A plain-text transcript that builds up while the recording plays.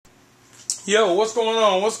Yo, what's going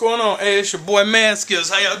on? What's going on? Hey, it's your boy Madskills.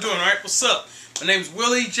 How y'all doing? Alright, what's up? My name's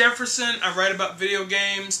Willie Jefferson. I write about video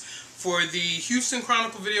games for the Houston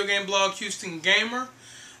Chronicle video game blog, Houston Gamer.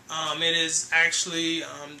 It is actually,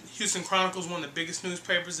 Houston Chronicle is one of the biggest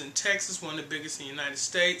newspapers in Texas, one of the biggest in the United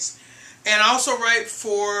States. And I also write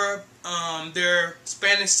for their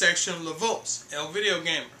Spanish section, La Voz, El Video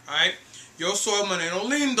Gamer. Alright? Yo soy Maneno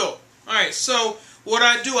Lindo. Alright, so what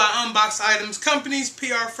I do, I unbox items companies,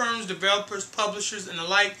 PR firms, developers, publishers, and the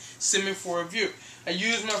like send me for review. I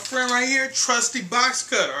use my friend right here, Trusty Box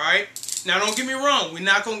Cutter, alright? Now don't get me wrong, we're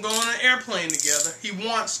not going to go on an airplane together. He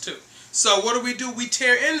wants to. So what do? We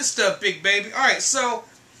tear into stuff, big baby. Alright, so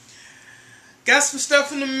got some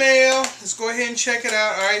stuff in the mail. Let's go ahead and check it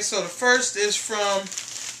out. Alright, so the first is from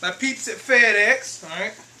my peeps at FedEx.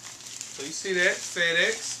 Alright, so you see that,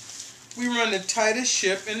 FedEx. We run the tightest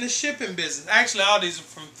ship in the shipping business. Actually, all these are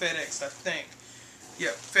from FedEx, I think.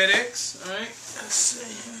 Yep, FedEx. Alright, let's see.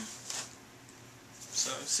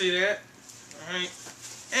 So, see that? Alright.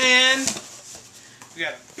 And we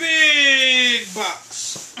got a big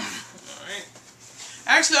box. Alright.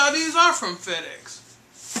 Actually, all these are from FedEx.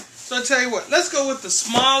 So, I'll tell you what. Let's go with the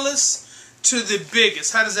smallest to the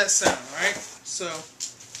biggest. How does that sound? Alright. So,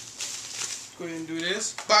 go ahead and do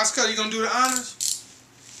this. Box cutter, you gonna do the honors?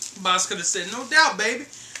 Boss could have said, no doubt, baby.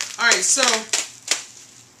 Alright, so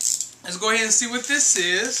let's go ahead and see what this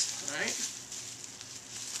is.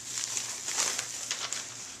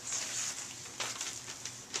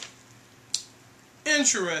 Alright.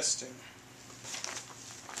 Interesting.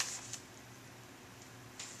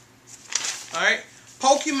 Alright.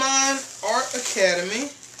 PokeMon Art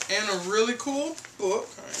Academy. And a really cool book.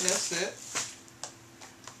 Alright, that's it.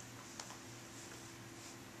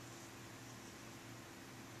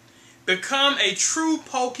 Become a true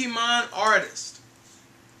Pokemon artist.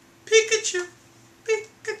 Pikachu,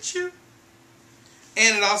 Pikachu.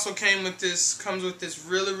 And it also comes with this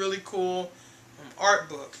really cool art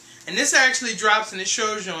book. And this actually drops, and it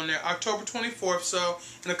shows you on there, October 24th, so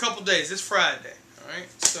in a couple days. It's Friday.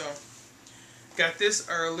 Alright, so got this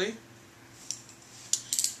early.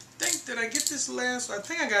 I think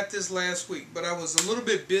I got this last week, but I was a little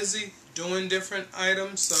bit busy doing different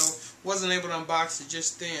items, so wasn't able to unbox it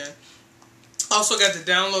just then. Also got the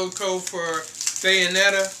download code for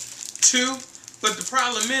Bayonetta 2, but the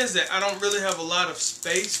problem is that I don't really have a lot of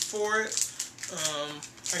space for it.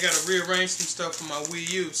 I got to rearrange some stuff for my Wii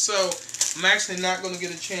U, so I'm actually not going to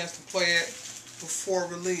get a chance to play it before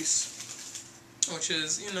release, which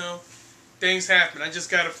is, you know, things happen. I just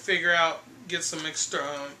got to get some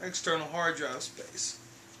external hard drive space.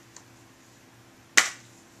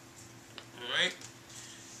 Alright.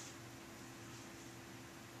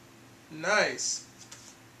 Nice.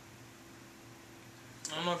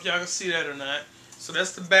 I don't know if y'all can see that or not. So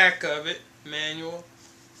that's the back of it. Manual.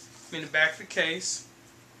 I mean the back of the case.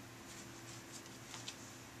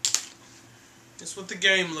 That's what the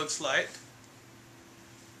game looks like.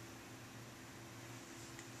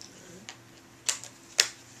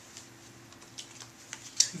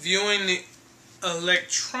 Viewing the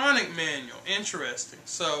electronic manual. Interesting.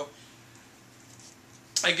 So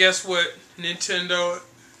I guess what Nintendo's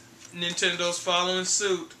following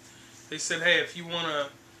suit. They said, hey, if you want to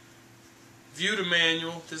view the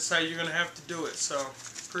manual, this is how you're going to have to do it. So,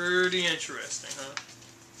 pretty interesting, huh?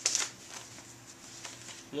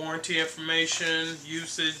 Warranty information,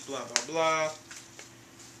 usage, blah, blah, blah.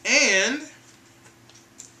 And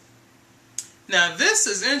now this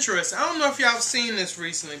is interesting. I don't know if y'all have seen this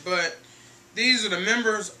recently, but these are the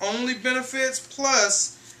members only benefits,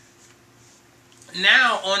 plus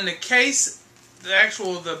now on the case,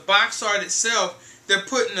 the box art itself, they're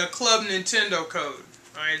putting a Club Nintendo code.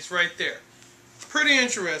 Alright, it's right there. Pretty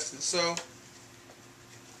interesting. So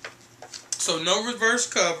no reverse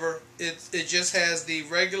cover. It just has the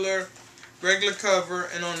regular cover,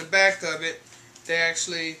 and on the back of it, they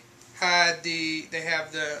actually have the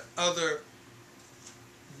other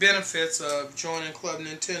benefits of joining Club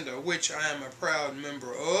Nintendo, which I am a proud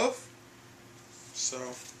member of.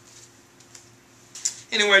 So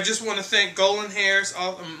anyway, I just want to thank Golin Harris,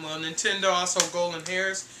 Nintendo, also Golin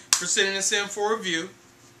Harris, for sending this in for review.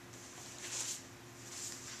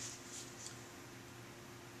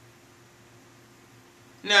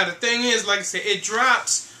 Now, the thing is, like I said, it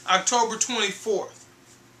drops October 24th.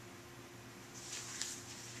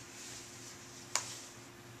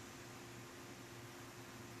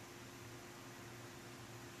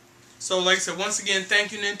 So, like I said, once again,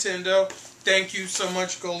 thank you, Nintendo. Thank you so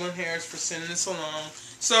much, Golin Harris, for sending this along.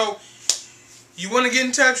 So, you want to get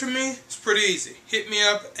in touch with me? It's pretty easy. Hit me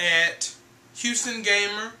up at Houston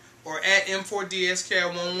Gamer or at M4d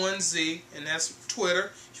Ski11z, and that's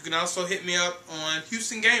Twitter. You can also hit me up on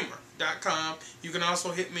HoustonGamer.com. You can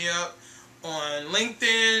also hit me up on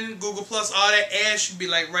LinkedIn, Google+, all that ads should be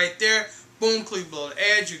like right there. Boom, click below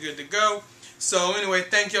the ads, you're good to go. So anyway,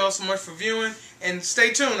 thank y'all so much for viewing, and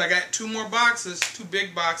stay tuned. I got 2 more boxes, 2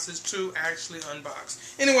 big boxes, 2 actually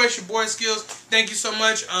unboxed. Anyway, it's your boy Skills. Thank you so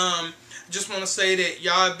much. Just want to say that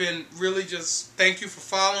y'all have been really just, thank you for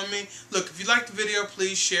following me. Look, if you like the video,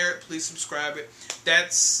 please share it, please subscribe it.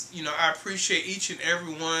 That's, you know, I appreciate each and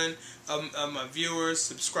every one of my viewers,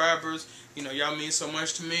 subscribers. You know, y'all mean so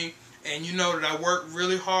much to me. And you know that I work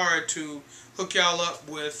really hard to hook y'all up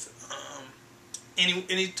with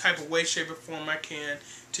any type of way, shape, or form I can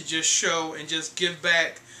to just show and just give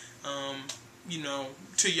back, you know,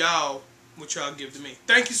 to y'all what y'all give to me.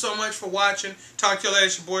 Thank you so much for watching. Talk to y'all later.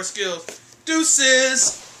 It's your boy Skills.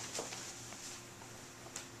 Deuces!